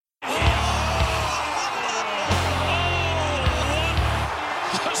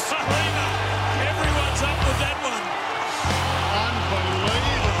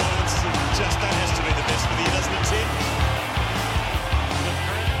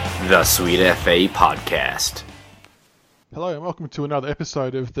The Sweet FA Podcast. Hello and welcome to another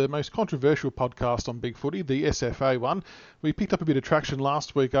episode of the most controversial podcast on Big Footy, the SFA one. We picked up a bit of traction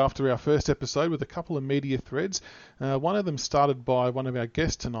last week after our first episode with a couple of media threads. One of them started by one of our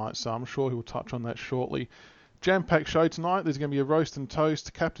guests tonight, so I'm sure he'll touch on that shortly. Jam-packed show tonight. There's going to be a roast and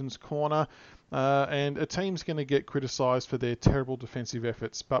toast, captain's corner, and a team's going to get criticised for their terrible defensive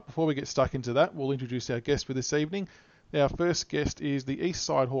efforts. But before we get stuck into that, we'll introduce our guest for this evening. Our first guest is the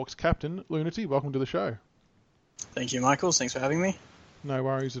Eastside Hawks captain, Lunity. Welcome to the show. Thank you, Michael. Thanks for having me. No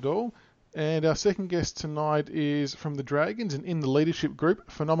worries at all. And our second guest tonight is from the Dragons and in the leadership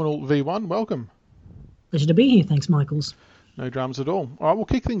group, Phenomenal V1. Welcome. Pleasure to be here. Thanks, Michaels. No dramas at all. All right, we'll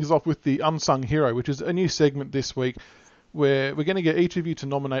kick things off with the Unsung Hero, which is a new segment this week where we're going to get each of you to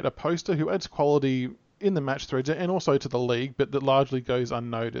nominate a poster who adds quality in the match threads and also to the league, but that largely goes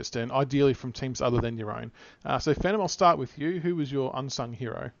unnoticed, and ideally from teams other than your own. So, Phantom, I'll start with you. Who was your unsung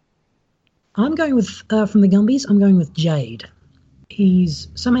hero? I'm going with, from the Gumbies, I'm going with Jade. He's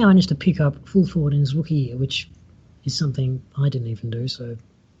somehow managed to pick up full forward in his rookie year, which is something I didn't even do, so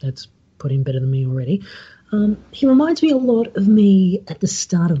that's put him better than me already. He reminds me a lot of me at the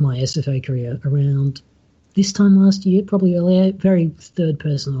start of my SFA career, around this time last year, probably earlier, very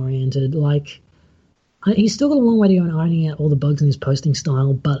third-person oriented, he's still got a long way to go in ironing out all the bugs in his posting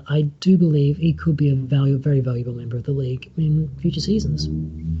style, but I do believe he could be a very valuable member of the league in future seasons.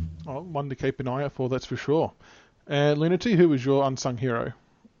 Well, one to keep an eye out for, that's for sure. Lunity, who was your unsung hero?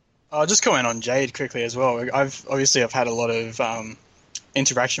 I'll just comment on Jade quickly as well. I've had a lot of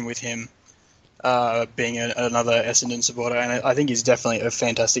interaction with him, being another Essendon supporter, and I think he's definitely a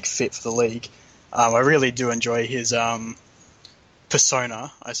fantastic fit for the league. I really do enjoy his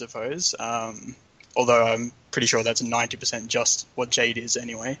persona, I suppose. Although I'm pretty sure that's 90% just what Jade is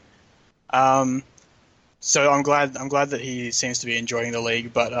anyway. So I'm glad that he seems to be enjoying the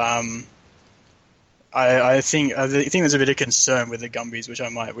league, but I think there's a bit of concern with the Gumbies, which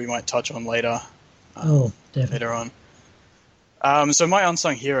we might touch on later. Definitely. Later on. So my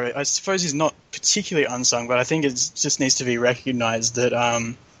unsung hero, I suppose he's not particularly unsung, but I think it just needs to be recognised that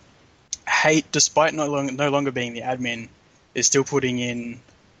Haight, despite no longer being the admin, is still putting in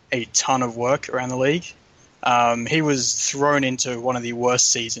a ton of work around the league. He was thrown into one of the worst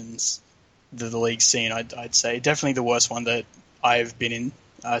seasons that the league's seen, I'd say. Definitely the worst one that I've been in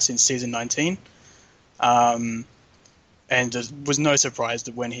since season 19. And it was no surprise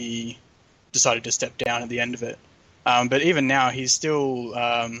that when he decided to step down at the end of it. But even now, he's still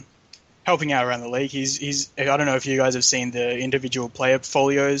helping out around the league. I don't know if you guys have seen the individual player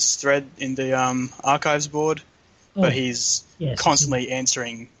folios thread in the archives board, but he's constantly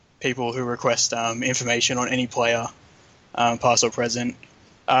answering people who request information on any player, past or present.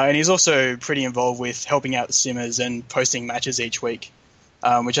 And he's also pretty involved with helping out the simmers and posting matches each week,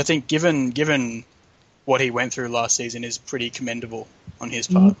 which I think, given what he went through last season, is pretty commendable on his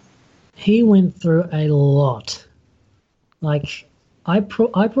part. He went through a lot. I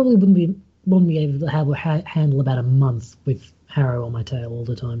probably wouldn't be able to handle about a month with Harrow on my tail all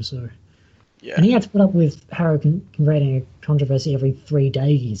the time, so... Yeah. And he had to put up with Harrow creating a controversy every 3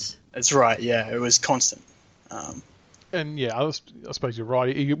 days. That's right, yeah. It was constant. And yeah, I suppose you're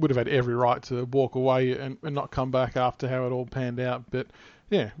right. He would have had every right to walk away and not come back after how it all panned out. But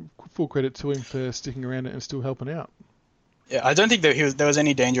yeah, full credit to him for sticking around and still helping out. Yeah, I don't think that there was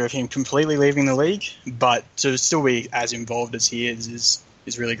any danger of him completely leaving the league, but to still be as involved as he is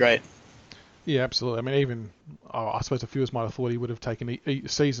really great. Yeah, absolutely. I mean, I suppose a few of us might have thought he would have taken a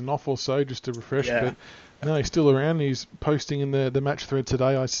season off or so just to refresh, but no, he's still around. He's posting in the match thread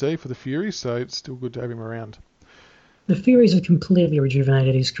today, I see, for the Furies, so it's still good to have him around. The Furies have completely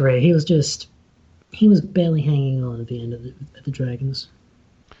rejuvenated his career. He was barely hanging on at the end of the Dragons.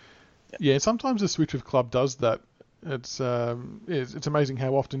 Yeah, sometimes the switch of club does that. It's amazing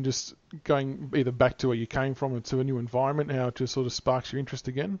how often just going either back to where you came from or to a new environment, how it just sort of sparks your interest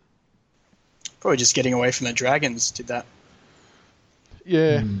again. Probably just getting away from the Dragons did that.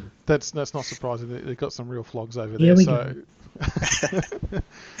 Yeah, that's not surprising. They've got some real flogs over there.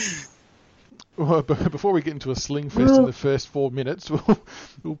 Well, before we get into a sling fest in the first 4 minutes,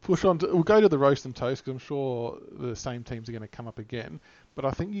 we'll push on. We'll go to the roast and toast because I'm sure the same teams are going to come up again. But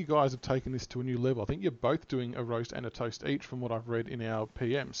I think you guys have taken this to a new level. I think you're both doing a roast and a toast each, from what I've read in our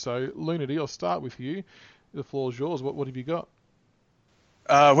PM. So, Lunity, I'll start with you. The floor is yours. What have you got?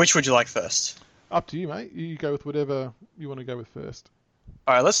 Which would you like first? Up to you, mate. You go with whatever you want to go with first.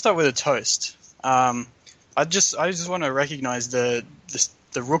 All right, let's start with a toast. I just want to recognise the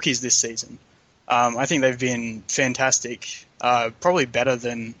rookies this season. I think they've been fantastic, probably better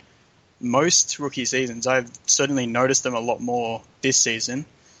than most rookie seasons. I've certainly noticed them a lot more this season.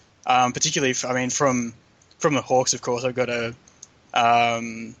 Particularly, from the Hawks, of course, I've got to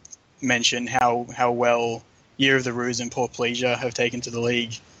mention how well Year of the Ruse and Poor Pleasure have taken to the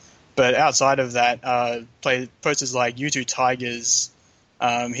league. But outside of that, posters like U2 Tigers,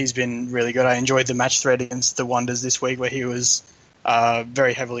 he's been really good. I enjoyed the match thread against the Wonders this week where he was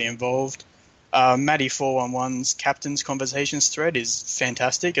very heavily involved. Matty 411's Captain's Conversations thread is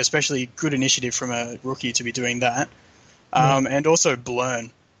fantastic, especially good initiative from a rookie to be doing that. And also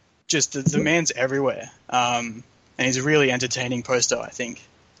Blurn. Just the man's everywhere. And he's a really entertaining poster, I think.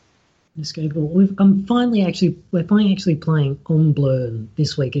 Escapable. We're finally actually playing on Blurn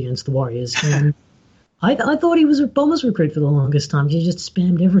this week against the Warriors. And I thought he was a Bombers recruit for the longest time. He just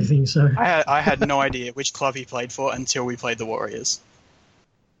spammed everything. So I had no idea which club he played for until we played the Warriors.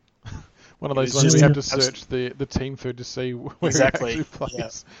 One of those ones we have to search the team through to see where exactly. he actually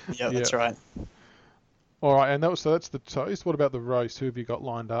plays. Yeah, that's right. All right, and that's the toast. What about the roast? Who have you got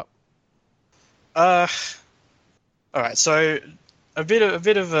lined up? All right, so a bit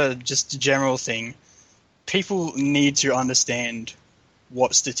of a just a general thing. People need to understand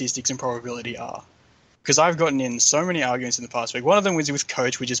what statistics and probability are, because I've gotten in so many arguments in the past week. One of them was with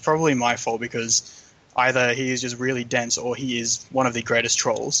Coach, which is probably my fault because either he is just really dense or he is one of the greatest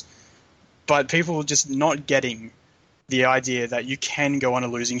trolls. But people just not getting the idea that you can go on a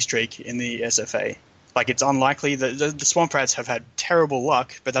losing streak in the SFA. Like, it's unlikely that the Swamp Rats have had terrible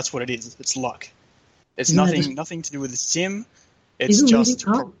luck, but that's what it is. It's luck. It's nothing to do with the sim. It's just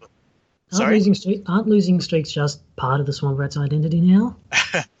aren't losing streaks just part of the Swamp Rats' identity now?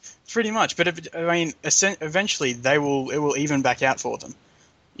 Pretty much, but eventually it will even back out for them.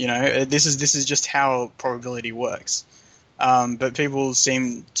 You know, this is just how probability works. But people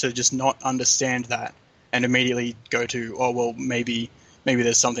seem to just not understand that and immediately go to, oh well, maybe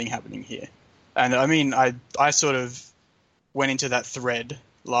there's something happening here. And I sort of went into that thread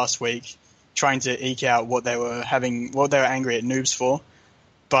last week trying to eke out what they were angry at Noobs for,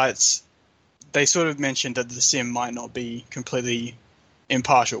 but they sort of mentioned that the sim might not be completely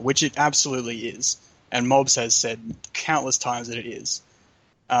impartial, which it absolutely is, and Mobs has said countless times that it is.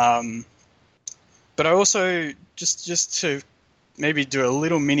 But I also, just to maybe do a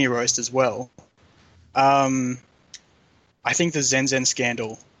little mini roast as well, I think the Zen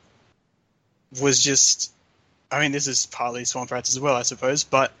scandal was just, this is partly Swamp Rats as well, I suppose,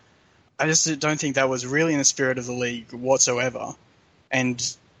 but I just don't think that was really in the spirit of the league whatsoever.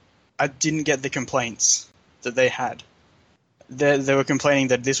 And I didn't get the complaints that they had. They were complaining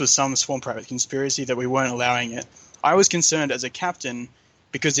that this was some Swamp Rat conspiracy, that we weren't allowing it. I was concerned as a captain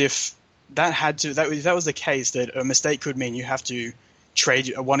because if that was the case, that a mistake could mean you have to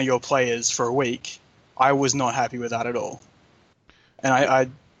trade one of your players for a week, I was not happy with that at all. And I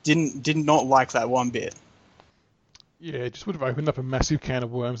did not like that one bit. Yeah, it just would have opened up a massive can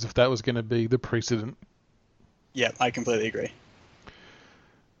of worms if that was going to be the precedent. Yeah, I completely agree.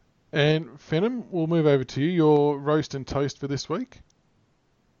 And Phenom, we'll move over to you. Your roast and toast for this week.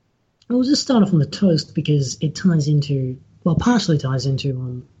 I'll just start off on the toast because it partially ties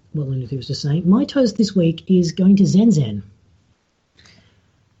into what Lunacy was just saying. My toast this week is going to Zen.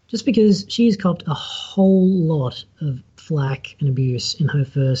 Just because she has copped a whole lot of flack and abuse in her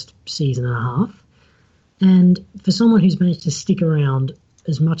first season and a half. And for someone who's managed to stick around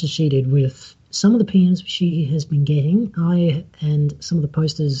as much as she did with some of the PMs she has been getting, and some of the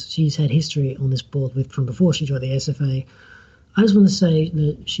posters she's had history on this board with from before she joined the SFA, I just want to say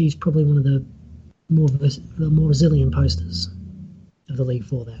that she's probably one of the more resilient posters of the league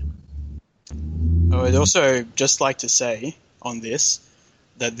for that. I would also just like to say on this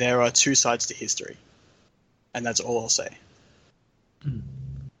that there are two sides to history, and that's all I'll say.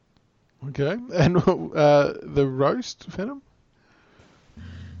 Okay, and the roast, Phenom?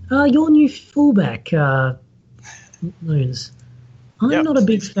 Your new fullback, Loons. I'm not a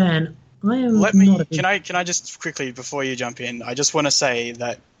big fan. Can I just quickly, before you jump in, I just want to say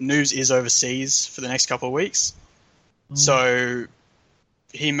that Noobs is overseas for the next couple of weeks, so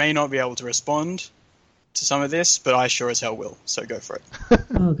he may not be able to respond to some of this, but I sure as hell will, so go for it.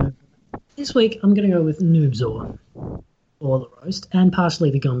 Okay. This week, I'm going to go with Noobzor, or the roast, and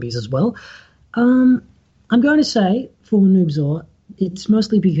partially the Gumbies as well. I'm going to say, for Noobzor, it's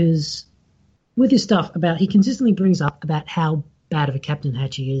mostly because with his stuff he consistently brings up about how bad of a captain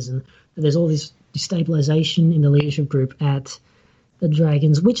Hatchie is, and that there's all this destabilization in the leadership group at the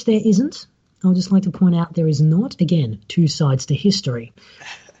Dragons, which there isn't. I would just like to point out there is not, again, two sides to history.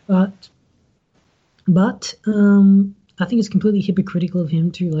 But I think it's completely hypocritical of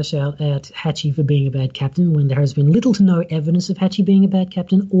him to lash out at Hatchie for being a bad captain when there has been little to no evidence of Hatchie being a bad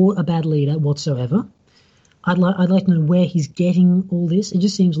captain or a bad leader whatsoever. I'd like to know where he's getting all this. It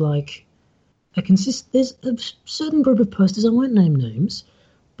just seems like there's a certain group of posters, I won't name names,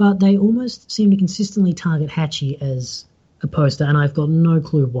 but they almost seem to consistently target Hatchie as a poster, and I've got no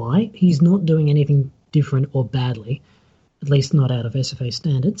clue why. He's not doing anything different or badly, at least not out of SFA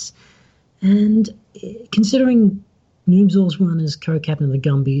standards. And considering Noobzor's run as co-captain of the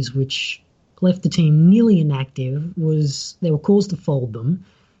Gumbies, which left the team nearly inactive, there were calls to fold them,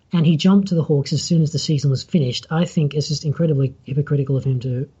 and he jumped to the Hawks as soon as the season was finished. I think it's just incredibly hypocritical of him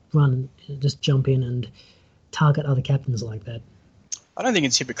to run, just jump in and target other captains like that. I don't think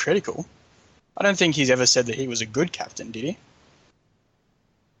it's hypocritical. I don't think he's ever said that he was a good captain, did he?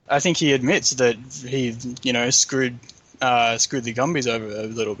 I think he admits that he, screwed the Gumbies over a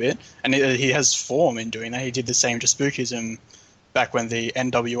little bit, and he has form in doing that. He did the same to Spookism back when the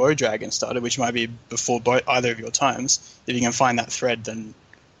NWO Dragon started, which might be before either of your times. If you can find that thread, then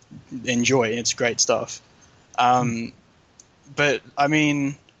enjoy. It's great stuff. But, I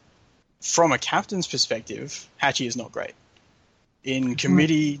mean, from a captain's perspective, Hatchie is not great. In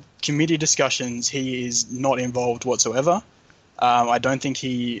committee discussions, he is not involved whatsoever. I don't think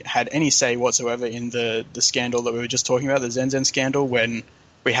he had any say whatsoever in the scandal that we were just talking about, the Zen Zen scandal, when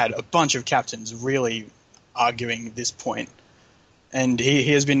we had a bunch of captains really arguing this point. And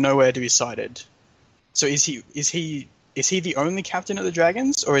he has been nowhere to be cited. So is he the only captain of the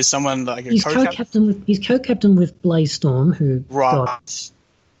Dragons, or is someone like a co-captain? He's co-captain with Blaze Storm, who right.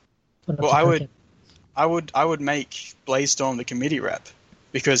 Well, I would make Blaze Storm the committee rep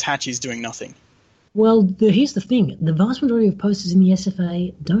because Hatchie's doing nothing. Well, here's the thing. The vast majority of posters in the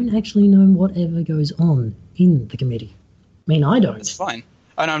SFA don't actually know whatever goes on in the committee. I mean, I don't. It's fine.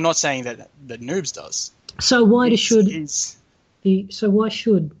 And I'm not saying that Noobs does. So why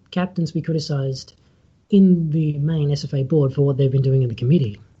should captains be criticised in the main SFA board for what they've been doing in the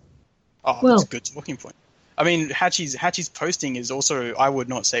committee? Oh, that's a good talking point. I mean, Hatchie's posting is also, I would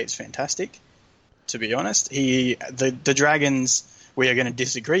not say it's fantastic, to be honest. The Dragons, we are going to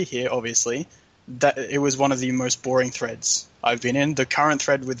disagree here, obviously. That it was one of the most boring threads I've been in. The current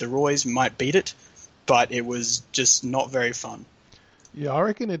thread with the Roys might beat it, but it was just not very fun. Yeah, I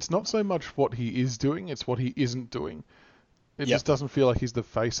reckon it's not so much what he is doing, it's what he isn't doing. It just doesn't feel like he's the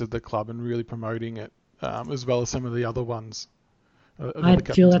face of the club and really promoting it, as well as some of the other ones. I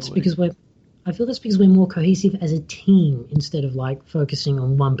feel that's because we're more cohesive as a team instead of focusing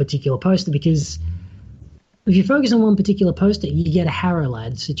on one particular poster, because if you focus on one particular poster, you get a Harrow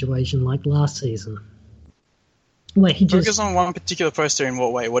Lad situation like last season. Where he focus on one particular poster in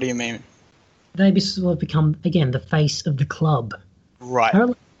what way? What do you mean? They sort of become, again, the face of the club. Right.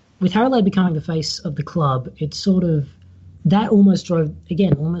 With Harrow Lad becoming the face of the club, it's sort of, that almost drove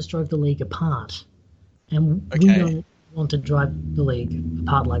the league apart. And we don't want to drive the league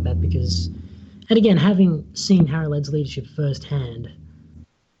apart like that because, and again, having seen Harrow Lad's leadership firsthand,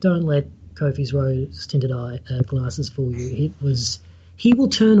 don't let Kofi's rose-tinted glasses fool you. He will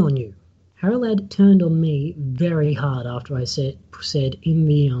turn on you. Harrow Lad turned on me very hard after I said in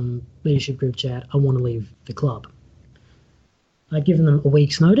the leadership group chat, I want to leave the club. I'd given them a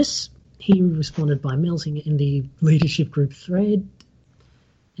week's notice. He responded by melting in the leadership group thread.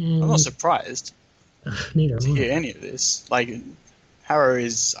 And I'm not surprised neither to hear any of this. Harrow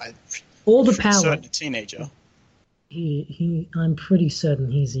is all the power. A teenager. I'm pretty certain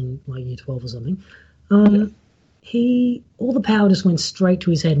he's in year 12 or something. All the power just went straight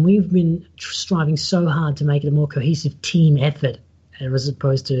to his head, and we've been striving so hard to make it a more cohesive team effort, as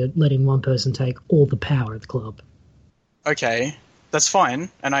opposed to letting one person take all the power at the club. Okay, that's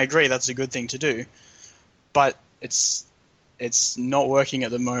fine, and I agree that's a good thing to do, but it's not working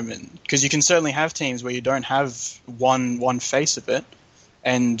at the moment, because you can certainly have teams where you don't have one face of it.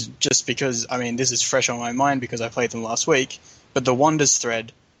 And just because, this is fresh on my mind because I played them last week, but the Wonders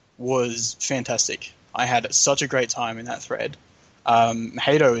thread was fantastic. I had such a great time in that thread.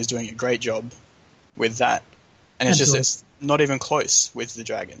 Hato is doing a great job with that. And it's not even close with the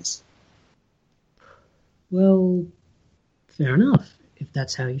Dragons. Well, fair enough, if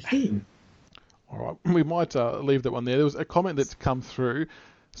that's how you feel. All right, we might leave that one there. There was a comment that's come through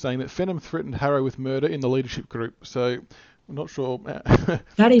saying that Phenom threatened Harrow with murder in the leadership group, so I'm not sure.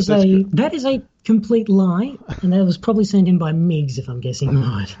 That is a complete lie, and that was probably sent in by Miggs, if I'm guessing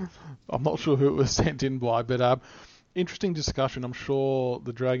right. I'm not sure who it was sent in by, but interesting discussion. I'm sure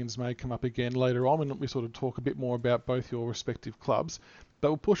the Dragons may come up again later on, and we sort of talk a bit more about both your respective clubs. But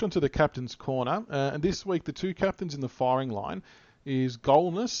we'll push on to the captain's corner, and this week the two captains in the firing line is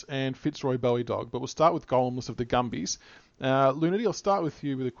Golemless and Fitzroy Bowie Dog. But we'll start with Golemless of the Gumbies. Lunity, I'll start with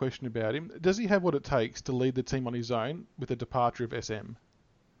you with a question about him. Does he have what it takes to lead the team on his own with the departure of SM?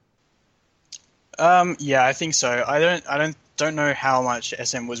 Yeah, I think so. I don't know how much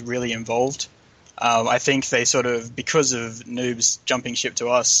SM was really involved. I think they sort of, because of Noobs jumping ship to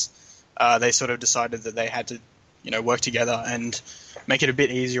us, they sort of decided that they had to, work together and make it a bit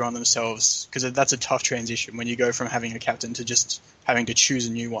easier on themselves, because that's a tough transition when you go from having a captain to just having to choose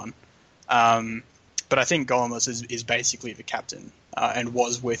a new one. But I think Golemus is basically the captain, and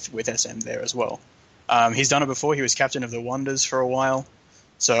was with SM there as well. He's done it before. He was captain of the Wonders for a while,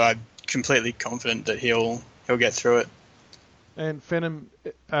 so I'm completely confident that he'll get through it. And Phenom,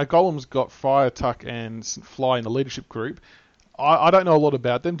 Golem's got Fire, Tuck, and Fly in the leadership group. I don't know a lot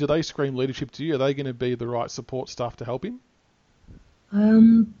about them. Do they scream leadership to you? Are they going to be the right support staff to help him?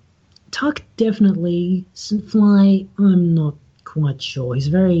 Tuck definitely. Fly, I'm not quite sure. He's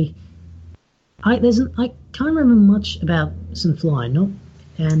very. I can't remember much about St. Fly,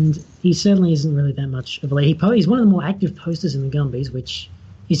 and he certainly isn't really that much of a lead. He's one of the more active posters in the Gumbies, which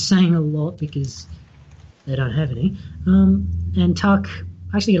is saying a lot because they don't have any. And Tuck,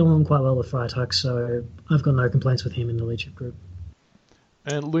 I actually get along quite well with Fire Tuck, so I've got no complaints with him in the leadership group.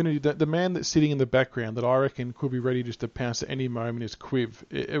 And Luna, the man that's sitting in the background that I reckon could be ready just to pounce at any moment is Quiv.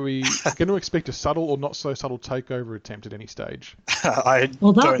 Are we going to expect a subtle or not so subtle takeover attempt at any stage?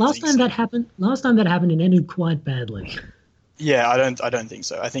 Last time that happened, it ended quite badly. Yeah, I don't think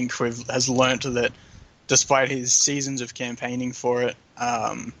so. I think Quiv has learnt that despite his seasons of campaigning for it,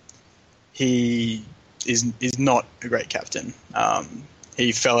 he is not a great captain.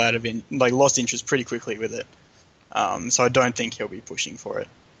 He fell out of lost interest pretty quickly with it. So I don't think he'll be pushing for it.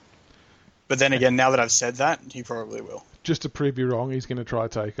 But then again, now that I've said that, he probably will. Just to prove you wrong, he's going to try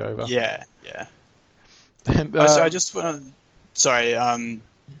to take over. Yeah. And, so I just want to... Sorry,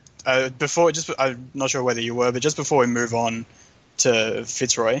 before, I'm not sure whether you were, but just before we move on to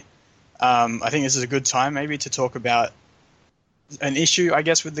Fitzroy, I think this is a good time maybe to talk about an issue, I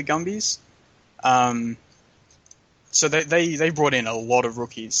guess, with the Gumbies. So they brought in a lot of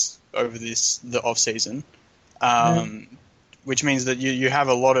rookies over the off season, which means that you have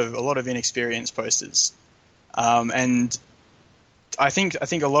a lot of inexperienced posters, and I think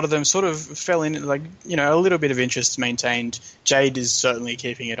a lot of them sort of fell in, a little bit of interest maintained. Jade is certainly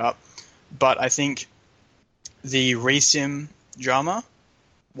keeping it up, but I think the resim drama,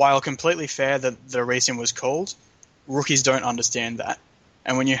 while completely fair that the resim was called, rookies don't understand that,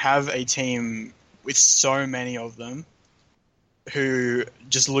 and when you have a team with so many of them who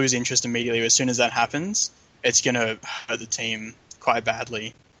just lose interest immediately as soon as that happens, it's going to hurt the team quite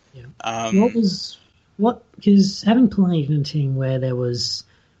badly. Yeah. Because having played in a team where there was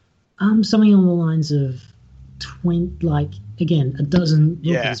something on the lines of a dozen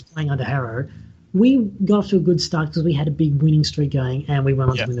rookies playing under Harrow, we got off to a good start because we had a big winning streak going and we went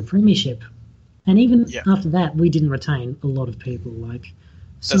on to win the premiership. And even after that, we didn't retain a lot of people.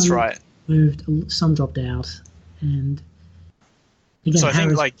 That's right. Moved, some dropped out, and again, so I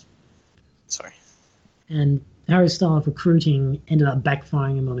think sorry. And Harrow's style of recruiting ended up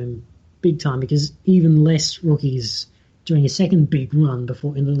backfiring on him big time because even less rookies during his second big run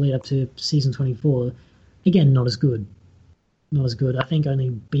in the lead up to season 24, again, not as good. I think only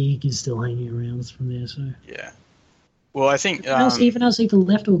Big is still hanging around from there. So yeah. Well, I think even as either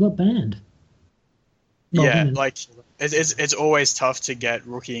left or got banned. It's always tough to get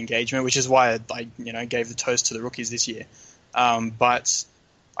rookie engagement, which is why I gave the toast to the rookies this year. But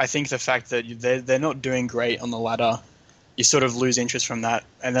I think the fact that they're not doing great on the ladder, you sort of lose interest from that.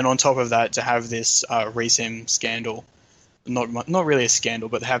 And then on top of that, to have this resim scandal, not really a scandal,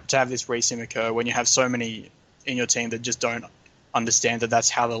 but to have this resim occur when you have so many in your team that just don't understand that that's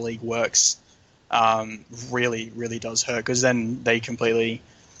how the league works, really, really does hurt, because then they completely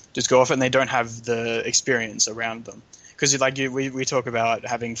just go off and they don't have the experience around them. Because we talk about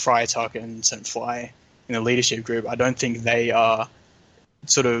having Friar Tuck and St. Fly in the leadership group. I don't think they are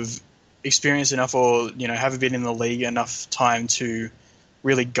sort of experienced enough or haven't been in the league enough time to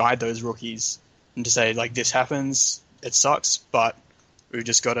really guide those rookies and to say, this happens, it sucks, but we've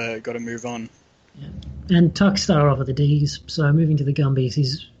just got to move on. Yeah. And Tuck started off at the D's, so moving to the Gumbies,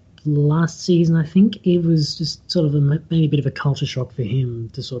 his last season, I think, it was just sort of maybe a bit of a culture shock for him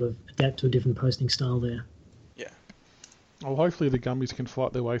to sort of adapt to a different posting style there. Yeah. Well, hopefully the Gumbies can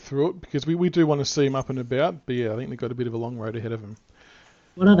fight their way through it, because we do want to see him up and about, but I think they've got a bit of a long road ahead of them.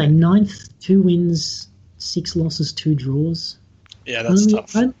 What are they, 9th, 2 wins, 6 losses, 2 draws? Yeah, that's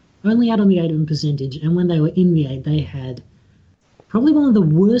tough. Only out on the 8 percentage, and when they were in the 8, they had probably one of the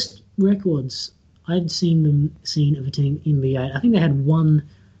worst records I'd seen of a team in the 8. I think they had 1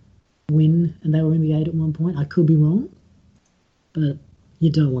 win, and they were in the 8 at one point. I could be wrong, but you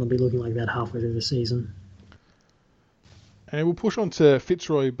don't want to be looking like that halfway through the season. And we'll push on to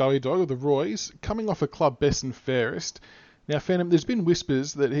Fitzroy Bowie Dog of the Roys, coming off a club best and fairest. Now, Phantom, there's been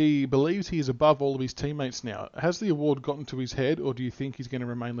whispers that he believes he is above all of his teammates now. Has the award gotten to his head, or do you think he's going to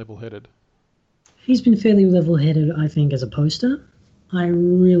remain level-headed? He's been fairly level-headed, I think, as a poster. I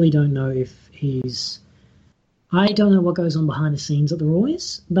really don't know if he's... I don't know what goes on behind the scenes at the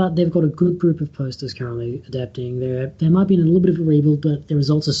Roys, but they've got a good group of posters currently adapting. They might be in a little bit of a rebuild, but their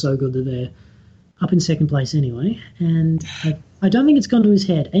results are so good that they're up in second place anyway. And I don't think it's gone to his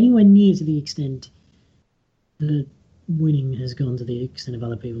head anywhere near to the extent that winning has gone to the extent of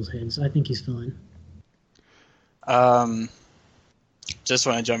other people's heads. I think he's fine. Just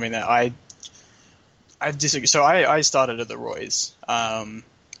want to jump in there. I disagree. So I started at the Roys, and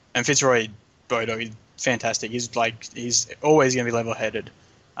Fitzroy Bodo, he's fantastic. He's always going to be level-headed,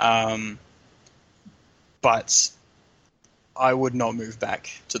 but I would not move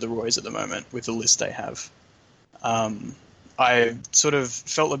back to the Roys at the moment with the list they have. I sort of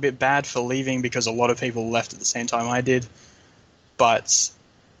felt a bit bad for leaving because a lot of people left at the same time I did, but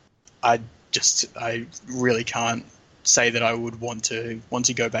I really can't say that I would want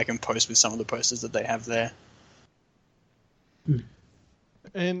to go back and post with some of the posters that they have there.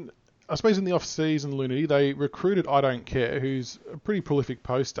 And I suppose in the off-season, Lunity, they recruited I Don't Care, who's a pretty prolific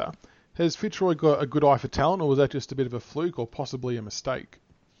poster. Has Fitzroy got a good eye for talent, or was that just a bit of a fluke or possibly a mistake?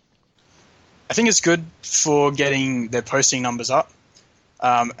 I think it's good for getting their posting numbers up.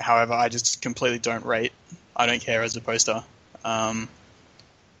 However, I just completely don't rate I Don't Care as a poster.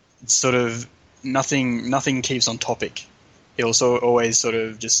 It's sort of nothing keeps on topic. He'll also always sort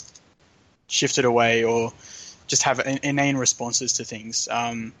of just shift it away or just have inane responses to things.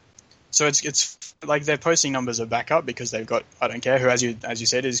 So it's like their posting numbers are back up because they've got I Don't Care, who as you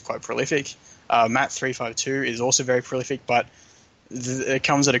said is quite prolific. Matt352 is also very prolific, but it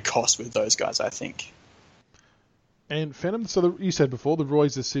comes at a cost with those guys, I think. And Phantom, so you said before, the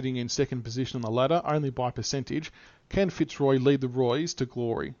Roys are sitting in second position on the ladder, only by percentage. Can Fitzroy lead the Roys to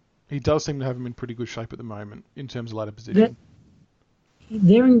glory? He does seem to have them in pretty good shape at the moment in terms of ladder position.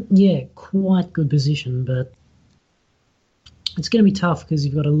 They're in, quite good position, but it's going to be tough because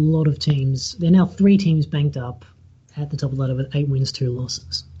you've got a lot of teams. There are now 3 teams banked up at the top of the ladder with 8 wins, 2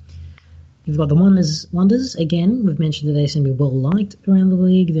 losses. You've got the Wonders, again, we've mentioned that they seem to be well-liked around the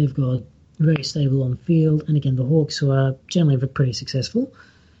league. They've got very stable on field. And again, the Hawks, who are generally pretty successful.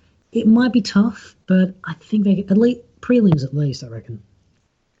 It might be tough, but I think they at least prelims at least, I reckon.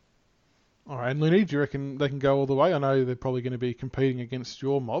 All right, and Looney, do you reckon they can go all the way? I know they're probably going to be competing against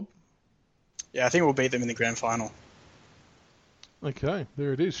your mob. Yeah, I think we'll beat them in the grand final. Okay,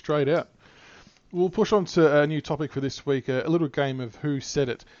 there it is, straight out. We'll push on to a new topic for this week, a little game of Who Said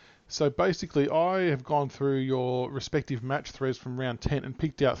It. So basically, I have gone through your respective match threads from round 10 and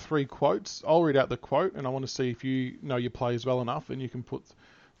picked out 3 quotes. I'll read out the quote, and I want to see if you know your players well enough, and you can put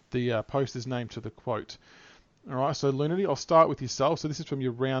the poster's name to the quote. All right, so Lunity, I'll start with yourself. So this is from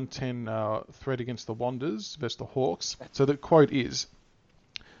your round 10 thread against the Wanderers versus the Hawks. So the quote is,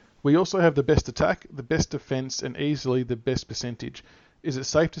 "We also have the best attack, the best defence, and easily the best percentage. Is it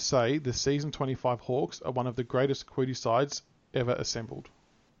safe to say the season 25 Hawks are one of the greatest Quiddy sides ever assembled?"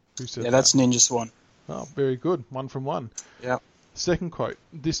 Who said that? That's Ninja Swan. Oh, very good. 1 from 1. Yeah. Second quote,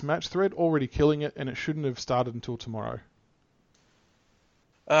 "This match thread already killing it, and it shouldn't have started until tomorrow."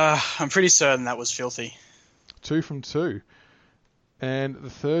 I'm pretty certain that was filthy. 2 from 2. And the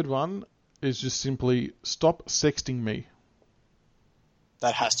third one is just simply, "Stop sexting me."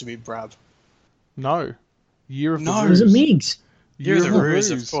 That has to be Brab. No. Year of the No. Ruse. Was it Meigs? Year of the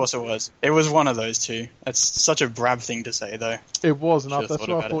Ruse, of course it was. It was one of those two. That's such a Brab thing to say, though. It was enough. Should've That's thought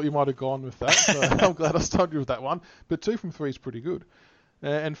why I about thought it. you might have gone with that. So I'm glad I started you with that one. But 2 from 3 is pretty good.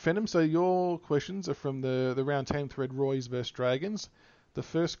 And Phantom, so your questions are from the round 10 thread, Roys versus Dragons. The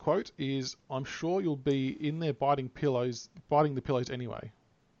first quote is, "I'm sure you'll be in there biting the pillows anyway."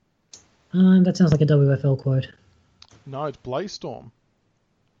 That sounds like a WFL quote. No, it's Blaze-Storm.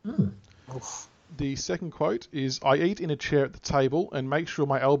 Oh. Oof. The second quote is, "I eat in a chair at the table and make sure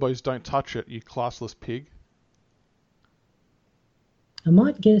my elbows don't touch it, you classless pig." I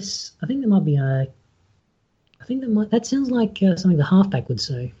might guess. I think there might be a. I think that sounds like something the halfback would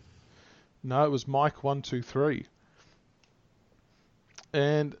say. No, it was Mike 123.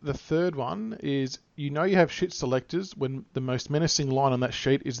 And the third one is, "You know you have shit selectors when the most menacing line on that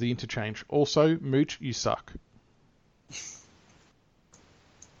sheet is the interchange. Also, Mooch, you suck."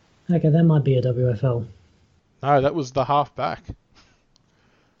 Okay, that might be a WFL. No, that was the halfback.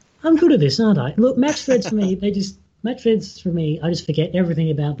 I'm good at this, aren't I? Look, match threads for me, I just forget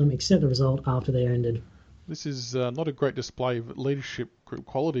everything about them except the result after they're ended. This is not a great display of leadership group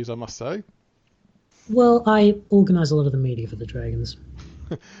qualities, I must say. Well, I organise a lot of the media for the Dragons.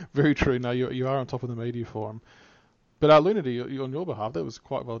 Very true. No, you are on top of the media for them. But Lunity, on your behalf, that was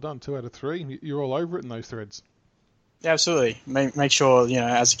quite well done. 2 out of 3. You're all over it in those threads. Yeah, absolutely. Make sure,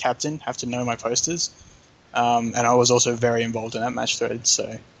 as a captain, have to know my posters. And I was also very involved in that match thread,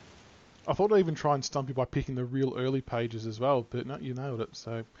 so... I thought I'd even try and stump you by picking the real early pages as well, but no, you nailed it,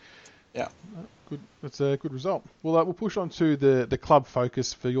 so... Yeah. Good. That's a good result. Well, we'll push on to the club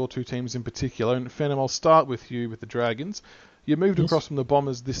focus for your two teams in particular. And Phantom, I'll start with you with the Dragons. You moved across from the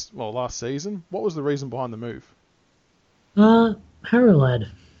Bombers last season. What was the reason behind the move? Harrowlad.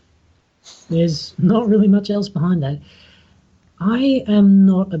 There's not really much else behind that. I am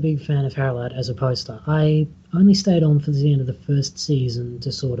not a big fan of Harrowlad as a poster. I only stayed on for the end of the first season to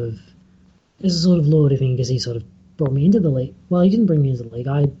as a sort of loyalty thing, because he sort of brought me into the league. Well, he didn't bring me into the league.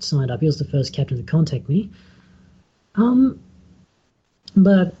 I signed up. He was the first captain to contact me.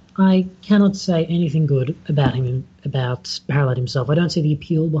 But I cannot say anything good about Harrowlad himself. I don't see the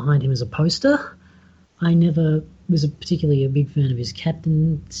appeal behind him as a poster. I never was particularly a big fan of his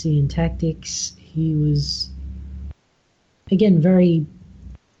captaincy and tactics. He was, again,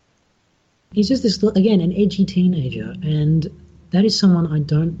 he's just an edgy teenager, and that is someone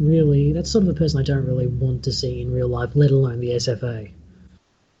that's sort of a person I don't really want to see in real life, let alone the SFA.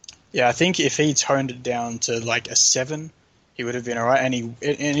 Yeah, I think if he toned it down to like a 7, he would have been alright, and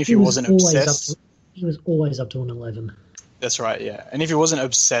if he wasn't obsessed... He was always up to an 11. That's right, yeah. And if he wasn't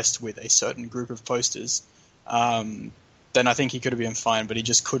obsessed with a certain group of posters, then I think he could have been fine, but he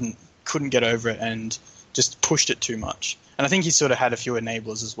just couldn't get over it and just pushed it too much. And I think he sort of had a few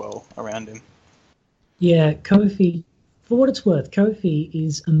enablers as well around him. Yeah, Kofi, for what it's worth, Kofi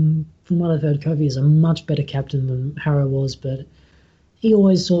is, from what I've heard, Kofi is a much better captain than Harrow was, but we'd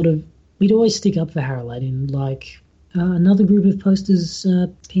always stick up for Harrowlad in, another group of posters,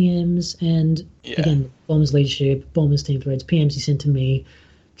 PMs, and, again, Bombers leadership, Bombers team threads, PMs he sent to me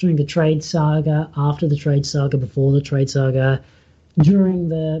during the trade saga, after the trade saga, before the trade saga, during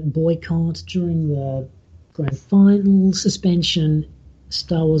the boycott, during the grand final suspension,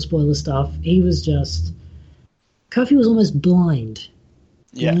 Star Wars spoiler stuff. He was just... Kofi was almost blinded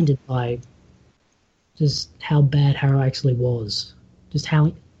by just how bad Harrow actually was. Just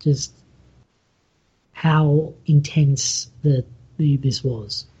how intense this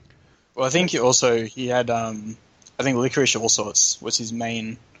was. Well, I think he had, I think Licorice All Sorts was his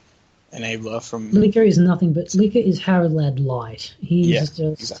main enabler from... Liquor is nothing but... Liquor is Harrowlad light. He's just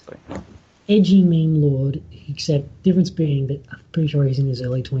exactly. Edgy meme lord, except difference being that I'm pretty sure he's in his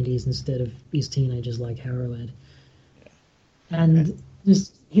early 20s instead of his teenagers like Harrowlad. Yeah. And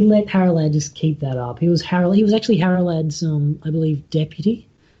just he let Harrowlad just keep that up. He was actually Harrowlad's, I believe, deputy,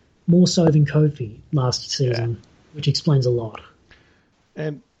 more so than Kofi last season, which explains a lot.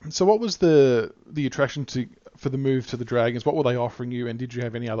 And so what was the attraction for the move to the Dragons? What were they offering you, and did you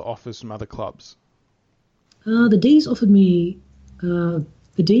have any other offers from other clubs? The D's offered me to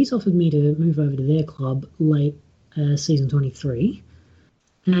move over to their club late season 23,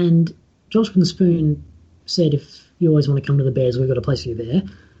 and Josh from the Spoon said, if you always want to come to the Bears, we've got a place for you there.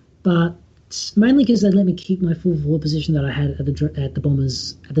 But mainly because they'd let me keep my full forward position that I had at the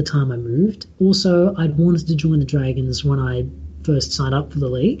Bombers at the time I moved. Also, I'd wanted to join the Dragons when I first signed up for the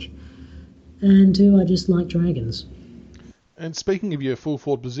league, and I just like Dragons. And speaking of your full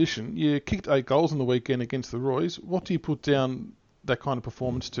forward position, you kicked 8 goals on the weekend against the Royals. What do you put down that kind of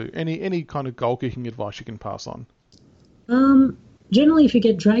performance to? Any kind of goal kicking advice you can pass on? Generally, if you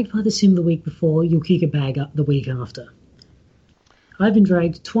get dragged by the sim the week before, you'll kick a bag up the week after. I've been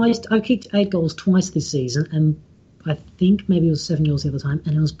dragged twice. I've kicked 8 goals twice this season, and I think maybe it was 7 goals the other time,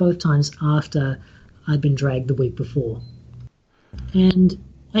 and it was both times after I'd been dragged the week before. And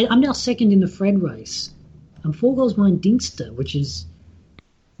I'm now second in the Fred race. I'm 4 goals behind Dinkster, which is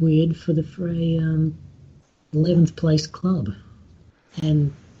weird for the 11th place club.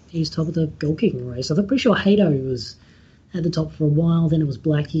 And he's top of the goal kicking race. I'm pretty sure Hato was at the top for a while. Then it was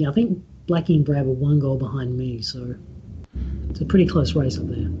Blackie. I think Blackie and Brad were 1 goal behind me, so it's a pretty close race up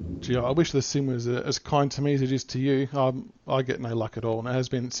there. Gee, I wish the sim was as kind to me as it is to you. I get no luck at all, and it has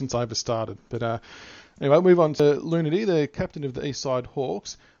been since I ever started. But anyway, we'll move on to Lunity, the captain of the Eastside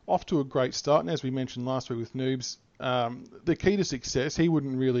Hawks. Off to a great start, and as we mentioned last week with Noobs, the key to success, he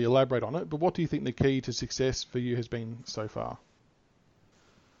wouldn't really elaborate on it, but what do you think the key to success for you has been so far?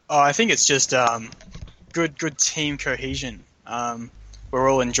 Oh, I think it's just good team cohesion. We're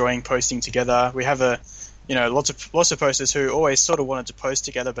all enjoying posting together. We have lots of posters who always sort of wanted to post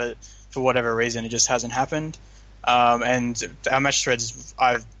together, but for whatever reason it just hasn't happened. And our match threads,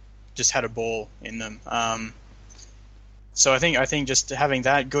 I've just had a ball in them. So I think just having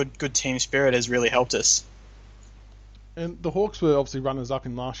that good team spirit has really helped us. And the Hawks were obviously runners-up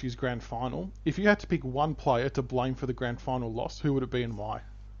in last year's grand final. If you had to pick one player to blame for the grand final loss, who would it be and why?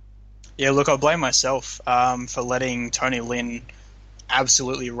 Yeah, look, I blame myself for letting Tony Lynn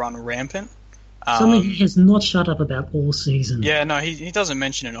absolutely run rampant. Something he has not shut up about all season. Yeah, no, he doesn't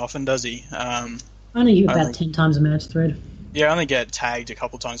mention it often, does he? Only about 10 times a match thread. Yeah, I only get tagged a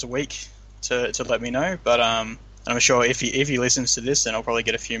couple times a week to let me know, but I'm sure if he listens to this, then I'll probably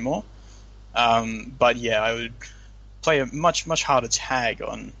get a few more. But yeah, I would play a much harder tag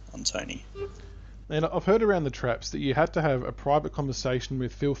on Tony. And I've heard around the traps that you had to have a private conversation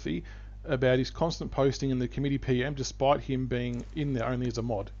with Filthy about his constant posting in the committee PM despite him being in there only as a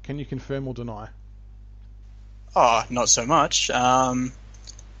mod. Can you confirm or deny? Oh, not so much.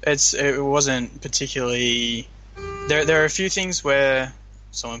 It wasn't particularly... There are a few things where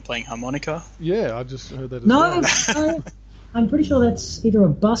someone playing harmonica. Yeah, I just heard that as well. No, I'm pretty sure that's either a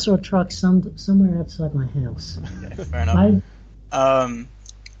bus or a truck somewhere outside my house. Yeah, fair enough.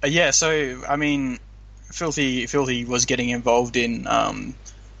 Yeah, so I mean, Filthy was getting involved in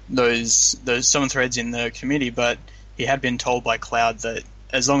those summon threads in the committee, but he had been told by Cloud that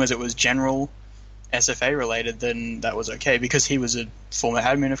as long as it was general SFA related, then that was okay because he was a former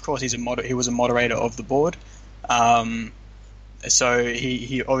admin. Of course, he was a moderator of the board, so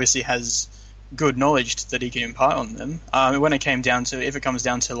he obviously has good knowledge that he can impart on them. When it comes down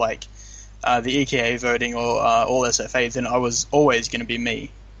to like the EKA voting or all SFA, then I was always going to be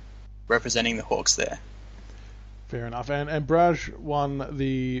me representing the Hawks there. Fair enough. And Braj won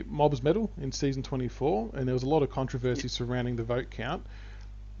the Mobs medal in season 24, and there was a lot of controversy surrounding the vote count.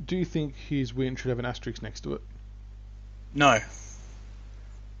 Do you think his win should have an asterisk next to it? No.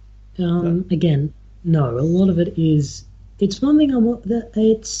 Again, no. A lot of it is. It's one thing I'm not the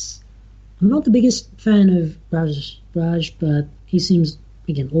biggest fan of Braj, but he seems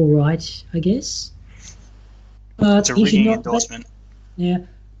again all right, I guess. It's a rigging endorsement. Yeah,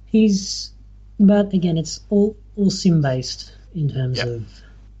 but again, it's all sim based in terms of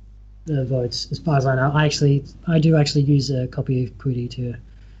the votes. As far as I know, I do actually use a copy of Qudi to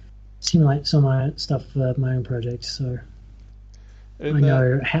simulate some of my stuff for my own project, so I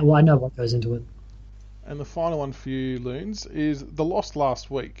know what goes into it. And the final one for you, Loons, is the loss last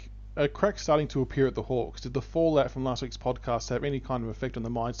week. A crack starting to appear at the Hawks. Did the fallout from last week's podcast have any kind of effect on the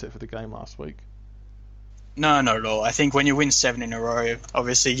mindset for the game last week? No, not at all. I think when you win 7 in a row,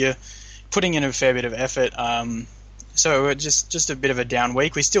 obviously you're putting in a fair bit of effort. So just a bit of a down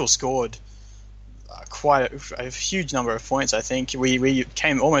week. We still scored quite a huge number of points. I think we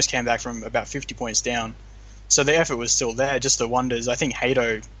almost came back from about 50 points down. So the effort was still there. Just the wonders. I think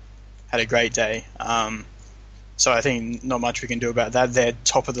Hato had a great day. So I think not much we can do about that. They're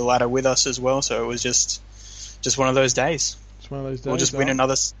top of the ladder with us as well. So it was just one of those days. It's one of those days. We'll just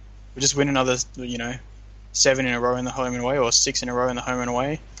win another 7 in a row in the home and away, or 6 in a row in the home and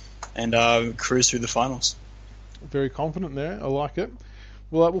away, and cruise through the finals. Very confident there. I like it.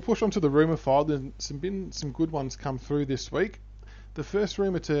 Well, we'll push on to the rumour file. There's been some good ones come through this week. The first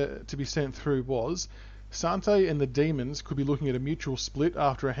rumour to be sent through was Sante and the Demons could be looking at a mutual split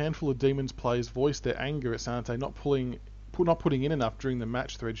after a handful of Demons players voiced their anger at Sante not putting in enough during the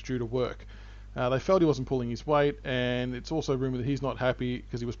match threads due to work. They felt he wasn't pulling his weight, and it's also rumoured that he's not happy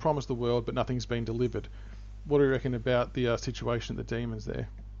because he was promised the world but nothing's been delivered. What do you reckon about the situation at the Demons there?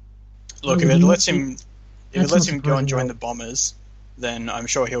 Look, if it lets him go and join the Bombers, then I'm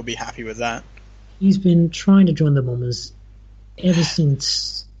sure he'll be happy with that. He's been trying to join the Bombers ever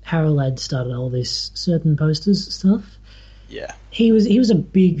since Haralad started all this certain posters stuff. Yeah. He was a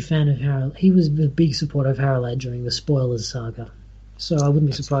big fan of Haralad. He was a big supporter of Haralad during the Spoilers saga. So I wouldn't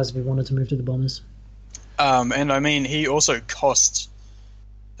be surprised if he wanted to move to the Bombers. And I mean, he also cost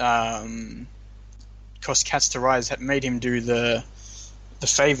Cats to Rise, made him do the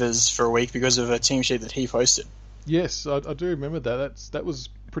favours for a week because of a team sheet that he posted. Yes, I do remember that. That was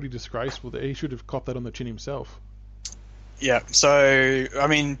pretty disgraceful. That he should have copped that on the chin himself. Yeah, so I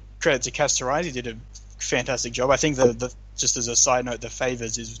mean, credit to Cats to Rise, he did a fantastic job. I think the just as a side note, the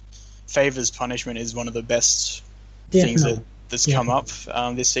favours punishment is one of the best things that's come up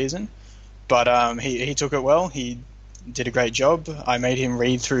this season. But he took it well. He did a great job. I made him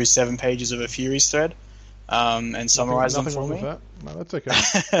read through 7 pages of a Furies thread and summarise them for me. No, that's okay.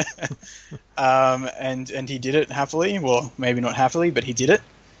 And he did it happily. Well, maybe not happily, but he did it.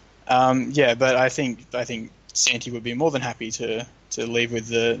 But I think Santi would be more than happy to leave with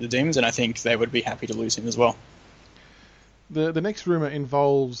the Demons, and I think they would be happy to lose him as well. The next rumour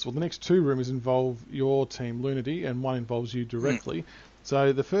the next 2 rumours involve your team, Lunity, and one involves you directly.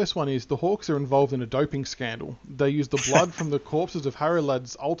 So the first one is the Hawks are involved in a doping scandal. They use the blood from the corpses of Harry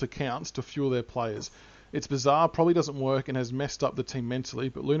Ladd's alt accounts to fuel their players. It's bizarre, probably doesn't work, and has messed up the team mentally,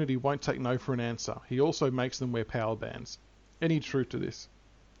 but Lunity won't take no for an answer. He also makes them wear power bands. Any truth to this?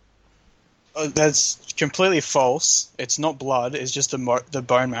 That's completely false. It's not blood. It's just the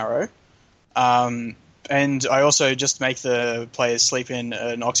bone marrow. And I also just make the players sleep in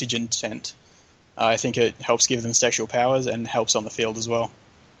an oxygen tent. I think it helps give them sexual powers and helps on the field as well.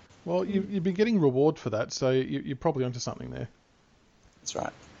 Well, you've been getting reward for that, so you're probably onto something there. That's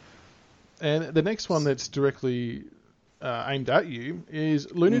right. And the next one that's directly aimed at you is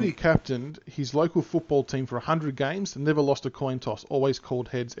Lunity captained his local football team for 100 games and never lost a coin toss, always called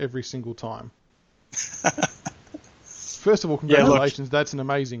heads every single time. First of all, congratulations. That's an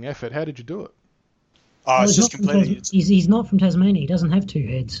amazing effort. How did you do it? Oh, it's just completely... He's not from Tasmania. He doesn't have two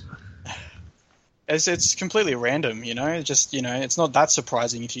heads. It's completely random, it's not that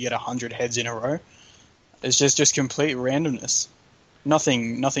surprising if you get 100 heads in a row. It's just complete randomness.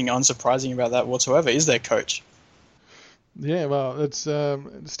 Nothing unsurprising about that whatsoever, is there, Coach? Yeah, well, it's a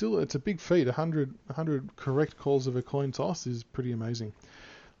big feat. 100 correct calls of a coin toss is pretty amazing.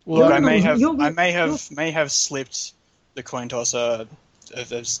 Well, look, I may have slipped the coin toss a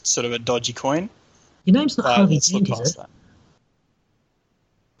sort of a dodgy coin. Your name's not Harvey Dent, is it?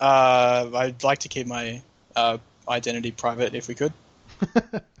 I'd like to keep my identity private if we could.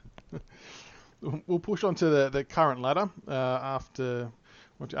 We'll push on to the current ladder after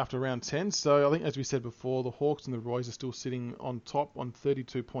round 10. So I think, as we said before, the Hawks and the Royals are still sitting on top on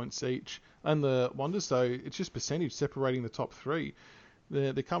 32 points each, and the Wanderers. So it's just percentage separating the top three.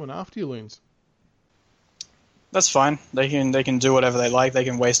 They're coming after you, Loons. That's fine. They can do whatever they like. They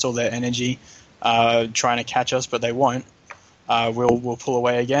can waste all their energy trying to catch us, but they won't. We'll pull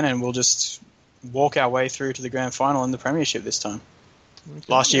away again, and we'll just walk our way through to the grand final in the premiership this time. Okay,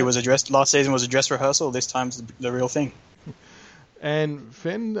 last season was a dress rehearsal. This time's the real thing. And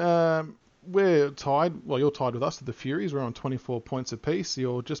Fen, we're tied. Well, you're tied with us at the Furies. We're on 24 points apiece.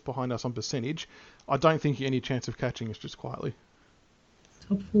 You're just behind us on percentage. I don't think you any chance of catching us, just quietly.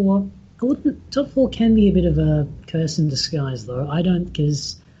 Top four. Top four can be a bit of a curse in disguise, though. I don't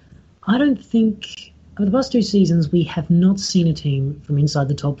think over the past two seasons we have not seen a team from inside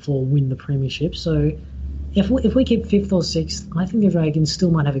the top four win the premiership. So if we keep fifth or sixth, I think the Dragons still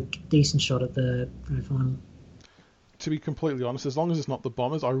might have a decent shot at the grand final. To be completely honest, as long as it's not the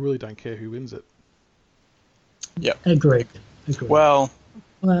Bombers, I really don't care who wins it. Yeah, agreed. Well,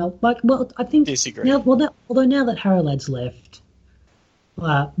 I think disagree. Although now that Harrowlad's left,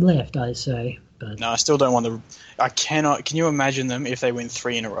 I say. But no, I still don't want the. I cannot. Can you imagine them if they win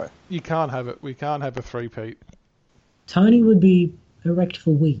 3 in a row? You can't have it. We can't have a three-peat. Tony would be erect for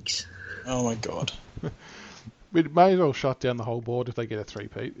weeks. Oh my god. We may as well shut down the whole board if they get a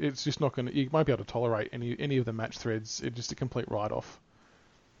three-peat. It's just not going to. You won't be able to tolerate any of the match threads. It's just a complete write-off.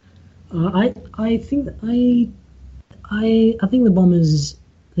 I think the Bombers,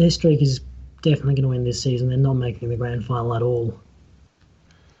 their streak is definitely going to win this season. They're not making the grand final at all.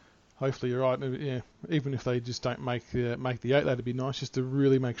 Hopefully you're right. Yeah, even if they just don't make the 8, that'd be nice just to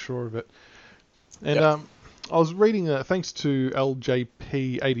really make sure of it. And yep. I was reading, thanks to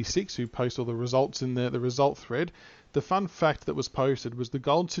LJP86, who posts all the results in the result thread. The fun fact that was posted was the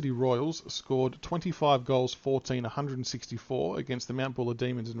Gold City Royals scored 25 goals, 164 against the Mount Buller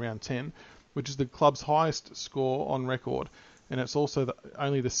Demons in round 10, which is the club's highest score on record. And it's also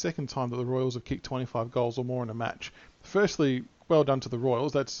only the second time that the Royals have kicked 25 goals or more in a match. Firstly, well done to the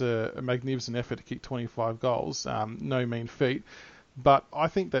Royals. That's a magnificent effort to kick 25 goals. No mean feat. But I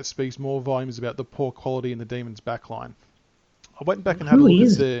think that speaks more volumes about the poor quality in the Demons' backline. I went back and had a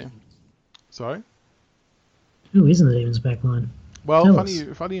look at their... Sorry? Who is in the Demons' backline? Well,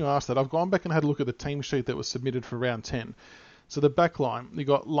 funny you asked that. I've gone back and had a look at the team sheet that was submitted for round 10. So the backline, you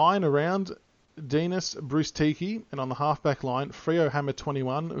got Lyon around, Dinas, Bruce Tiki, and on the half-back line, Freo Hammer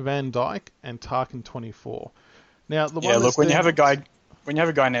 21, Van Dyke, and Tarkin 24. Now, when you have a guy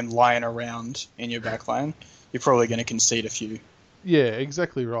named Lyon around in your backline, you're probably going to concede a few. Yeah,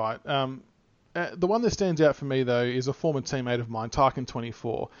 exactly right. The one that stands out for me, though, is a former teammate of mine, Tarkin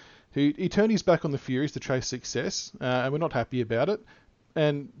 24, who he turned his back on the Furies to chase success, and we're not happy about it.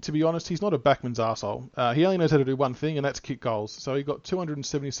 And to be honest, he's not a backman's arsehole. He only knows how to do one thing, and that's kick goals. So he got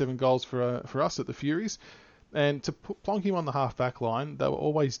 277 goals for us at the Furies. And to plonk him on the half-back line, they were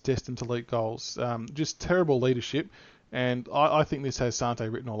always destined to leak goals. Just terrible leadership, and I think this has Sante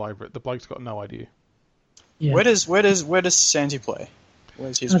written all over it. The bloke's got no idea. Yeah. Where does Santi play?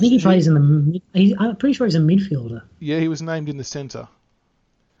 Where's his I think he plays in the... I'm pretty sure he's a midfielder. Yeah, he was named in the centre.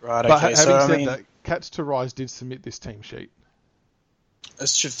 Right, but okay. Having said that, Cats to Rise did submit this team sheet.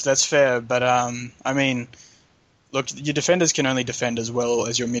 That's fair, but I mean, look, your defenders can only defend as well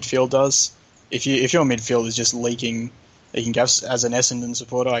as your midfield does. If your midfield is just leaking gaps, as an Essendon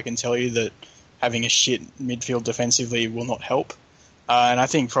supporter, I can tell you that having a shit midfield defensively will not help. And I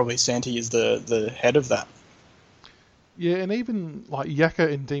think probably Santi is the head of that. Yeah, and even like Yaka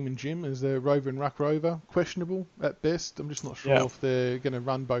and Demon Jim as their Rover and Ruck Rover, questionable at best. I'm just not sure if they're going to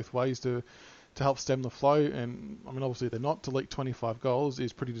run both ways to help stem the flow. And I mean, obviously they're not. To leak 25 goals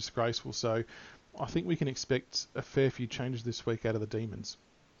is pretty disgraceful. So I think we can expect a fair few changes this week out of the Demons.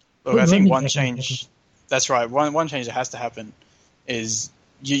 Look, I think one change. That's right. One change that has to happen is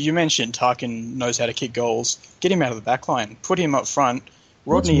you mentioned Tarkin knows how to kick goals. Get him out of the back line. Put him up front.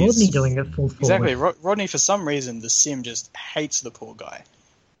 Rodney doing at full forward? Exactly. Rodney, for some reason, the sim just hates the poor guy.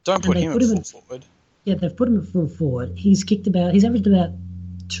 Don't put him at full forward. Yeah, they've put him at full forward. He's averaged about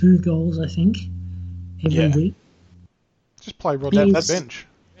 2 goals, I think, every week. Just play Rodney on the bench.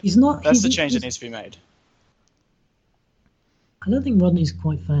 That's the change that needs to be made. I don't think Rodney's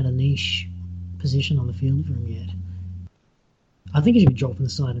quite found a niche position on the field for him yet. I think he should be dropped from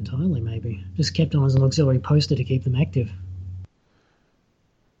the side entirely, maybe. Just kept on as an auxiliary poster to keep them active.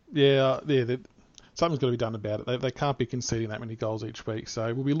 Yeah, something's got to be done about it. They can't be conceding that many goals each week.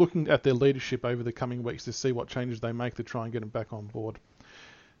 So we'll be looking at their leadership over the coming weeks to see what changes they make to try and get them back on board.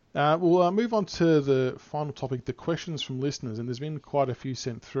 We'll move on to the final topic, the questions from listeners, and there's been quite a few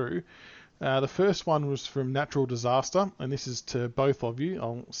sent through. The first one was from Natural Disaster, and this is to both of you.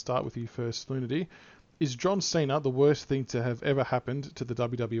 I'll start with you first, Lunity. Is John Cena the worst thing to have ever happened to the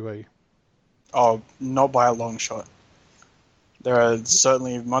WWE? Oh, not by a long shot. There are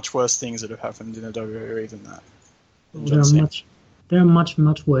certainly much worse things that have happened in the WWE than that. There are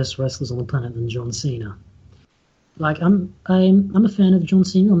much worse wrestlers on the planet than John Cena. Like I'm a fan of John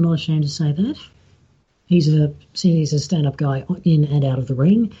Cena. I'm not ashamed to say that. He's a stand-up guy in and out of the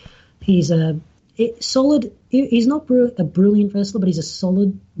ring. He's solid. He's not a brilliant wrestler, but he's a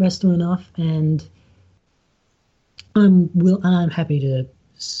solid wrestler enough, and I'm happy to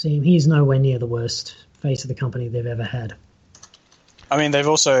see him. He's nowhere near the worst face of the company they've ever had. I mean, they've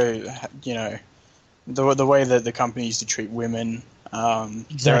also, the way that the company used to treat women.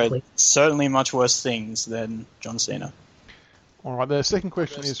 Exactly. There are certainly much worse things than John Cena. All right, the second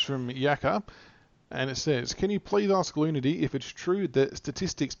question is from Yaka, and it says, can you please ask Lunity if it's true that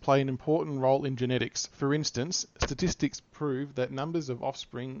statistics play an important role in genetics? For instance, statistics prove that numbers of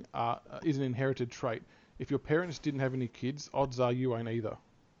offspring is an inherited trait. If your parents didn't have any kids, odds are you won't either.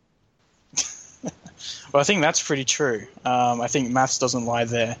 Well, I think that's pretty true. I think maths doesn't lie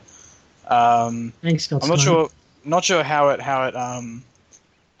there. Thanks, Scott. I'm not sure how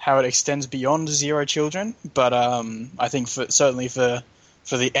it extends beyond 0 children, but I think certainly for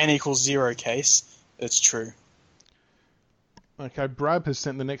the n=0 case, it's true. Okay, Brab has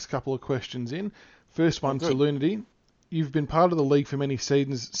sent the next couple of questions in. First one to Lunity. You've been part of the league for many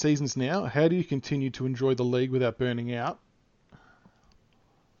seasons now. How do you continue to enjoy the league without burning out?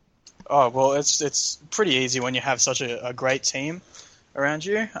 Oh, well, it's pretty easy when you have such a great team around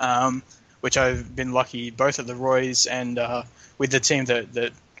you, which I've been lucky both at the Roys and with the team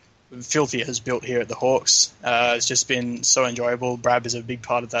that Filthy has built here at the Hawks. It's just been so enjoyable. Brab is a big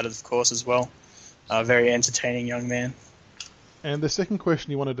part of that, of course, as well. Very entertaining young man. And the second question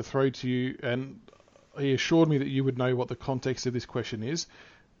he wanted to throw to you, and he assured me that you would know what the context of this question is,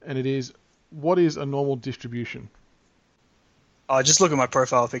 and it is, what is a normal distribution? Just look at my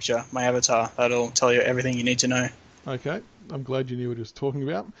profile picture, my avatar. That'll tell you everything you need to know. Okay, I'm glad you knew what he was talking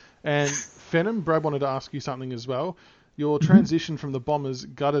about. And Phenom, Brad wanted to ask you something as well. Your transition from the Bombers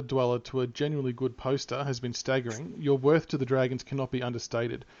gutter dweller to a genuinely good poster has been staggering. Your worth to the Dragons cannot be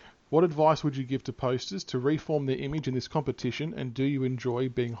understated. What advice would you give to posters to reform their image in this competition, and do you enjoy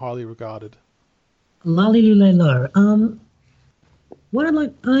being highly regarded? Lalilulelo. What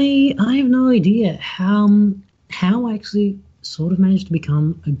I have no idea how I actually sort of managed to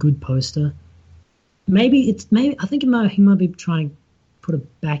become a good poster. Maybe I think he might be trying to put a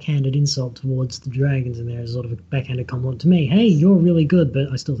backhanded insult towards the Dragons in there as sort of a backhanded compliment to me. Hey, you're really good,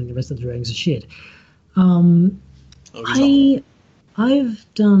 but I still think the rest of the Dragons are shit. I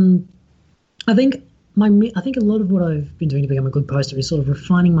think a lot of what I've been doing to become a good poster is sort of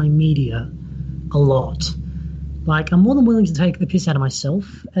refining my media a lot. Like, I'm more than willing to take the piss out of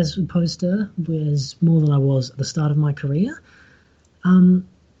myself as a poster, whereas more than I was at the start of my career.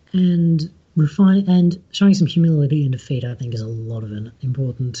 And refining and showing some humility in defeat, I think, is a lot of an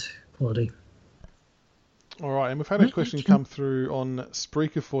important quality. All right, and we've had a question come through on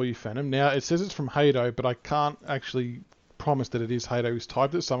Spreaker for you, Phenom. Now, it says it's from Hado, but I can't actually promise that it is Hado who's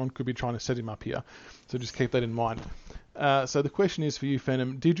typed it. Someone could be trying to set him up here, so just keep that in mind. So the question is for you,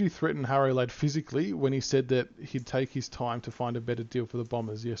 Phenom. Did you threaten Harry Ladd physically when he said that he'd take his time to find a better deal for the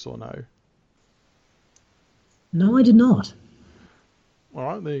Bombers, yes or no? No, I did not. All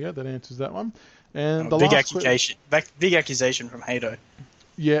right, there you go. That answers that one. And the big last accusation. Big accusation from Hato.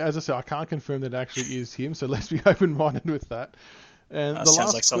 Yeah, as I said, I can't confirm that it actually is him, so let's be open-minded with that. And That the sounds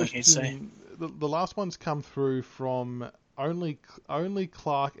last like something he'd say. The last one's come through from only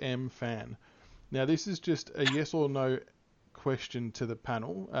Clark M fan. Now, this is just a yes or no question to the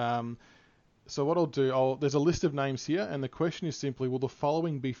panel. So what I'll do, there's a list of names here, and the question is simply, will the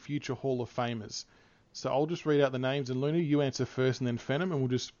following be future Hall of Famers? So I'll just read out the names, and Luna, you answer first, and then Phenom, and we'll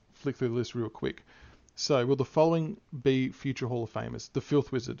just flick through the list real quick. So, will the following be future Hall of Famers? The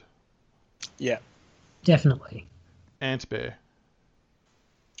Filth Wizard. Yeah. Definitely. Ant Bear.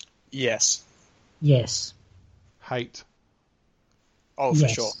 Yes. Yes. Hate. Oh, for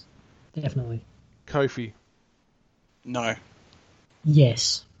sure. Definitely. Kofi. No.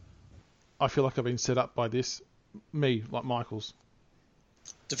 Yes. I feel like I've been set up by this. Me, like Michaels.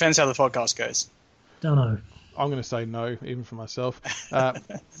 Depends how the podcast goes. Don't know. I'm going to say no, even for myself.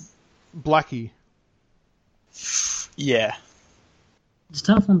 Blackie. Yeah. It's a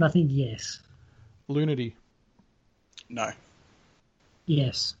tough one, but I think yes. Lunity. No.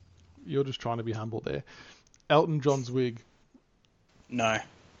 Yes. You're just trying to be humble there. Elton John's wig. No.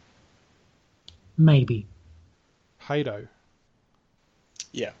 Maybe. Hato.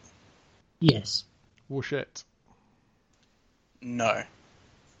 Yeah. Yes. Washette. No.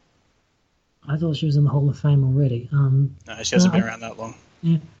 I thought she was in the Hall of Fame already. No, she hasn't been around that long.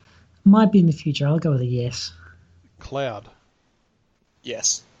 Yeah. Might be in the future. I'll go with a yes. Cloud.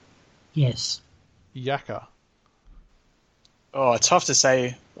 Yes. Yes. Yaka. Oh, it's tough to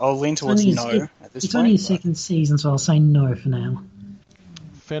say. I'll lean towards no at this it's point. only his second season, so I'll say no for now.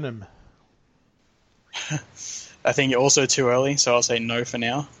 Phenom. I think you're also too early, so I'll say no for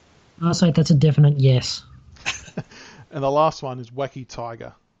now. I'll say that's a definite yes. And the last one is Wacky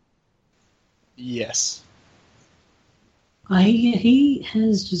Tiger. Yes. He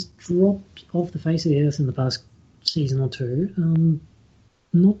has just dropped off the face of the earth in the past season or two.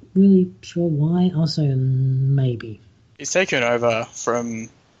 Not really sure why. I'll say maybe. He's taken over from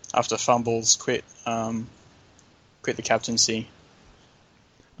after Fumbles quit the captaincy.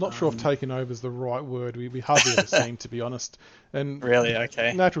 Not sure if taken over is the right word. We hardly ever seem, to be honest. And Really?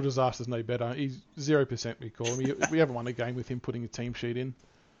 Okay. Natural Disasters no better. He's 0% we call him. We haven't won a game with him putting a team sheet in.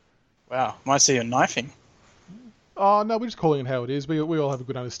 Wow. Might see you knifing. Oh, no, we're just calling it how it is. We all have a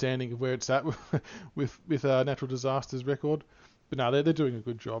good understanding of where it's at with Natural Disasters record. But no, they're doing a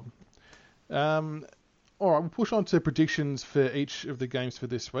good job. All right, we'll push on to predictions for each of the games for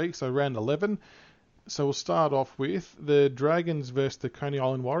this week. So round 11. So we'll start off with the Dragons versus the Coney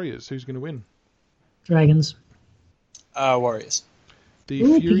Island Warriors. Who's going to win? Dragons. Warriors. The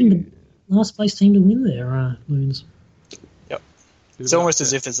Ooh, Fury. picking the last place team to win there, Loons. Yep. It's almost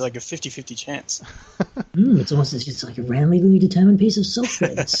as if there's like a 50-50 chance. It's almost as if it's like a randomly determined piece of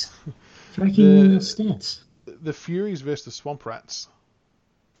software that's tracking stats. The Furies versus the Swamp Rats.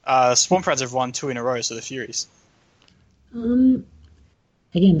 Swamp Rats have won 2 in a row, so the Furies.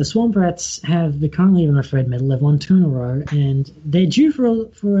 Again, the Swamp Rats they're currently in the Fred medal. They've won 2 in a row, and they're due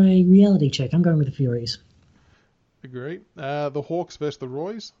for a reality check. I'm going with the Furies. Agree. The Hawks versus the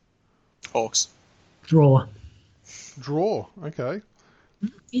Roys. Hawks. Draw. Draw. Okay.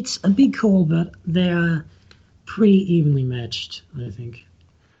 It's a big call, but they're pretty evenly matched, I think.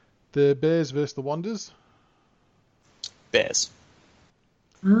 The Bears versus the Wonders. Bears.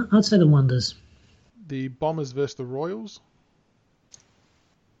 I'd say the Wonders. The Bombers versus the Royals.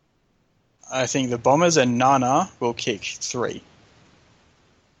 I think the Bombers and Nana will kick 3.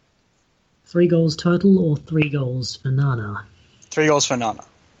 3 goals total or 3 goals for Nana? 3 goals for Nana.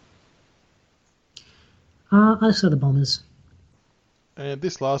 I'd say the Bombers. And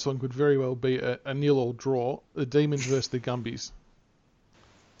this last one could very well be a 0-0 draw. The Demons versus the Gumbies.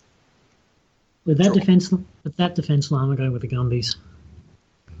 With that defense line, I'll go with the Gumbies.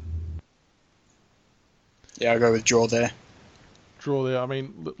 Yeah, I'll go with draw there. Draw there. I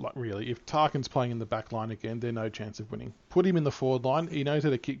mean, like really, if Tarkin's playing in the back line again, they're no chance of winning. Put him in the forward line. He knows how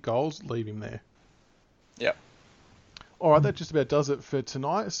to kick goals. Leave him there. Yep. All right, that just about does it for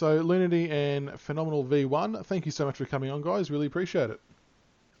tonight. So, Lunity and Phenomenal V1, thank you so much for coming on, guys. Really appreciate it.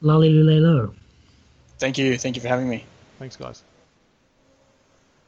 Lolly Lulelo. Thank you for having me. Thanks, guys.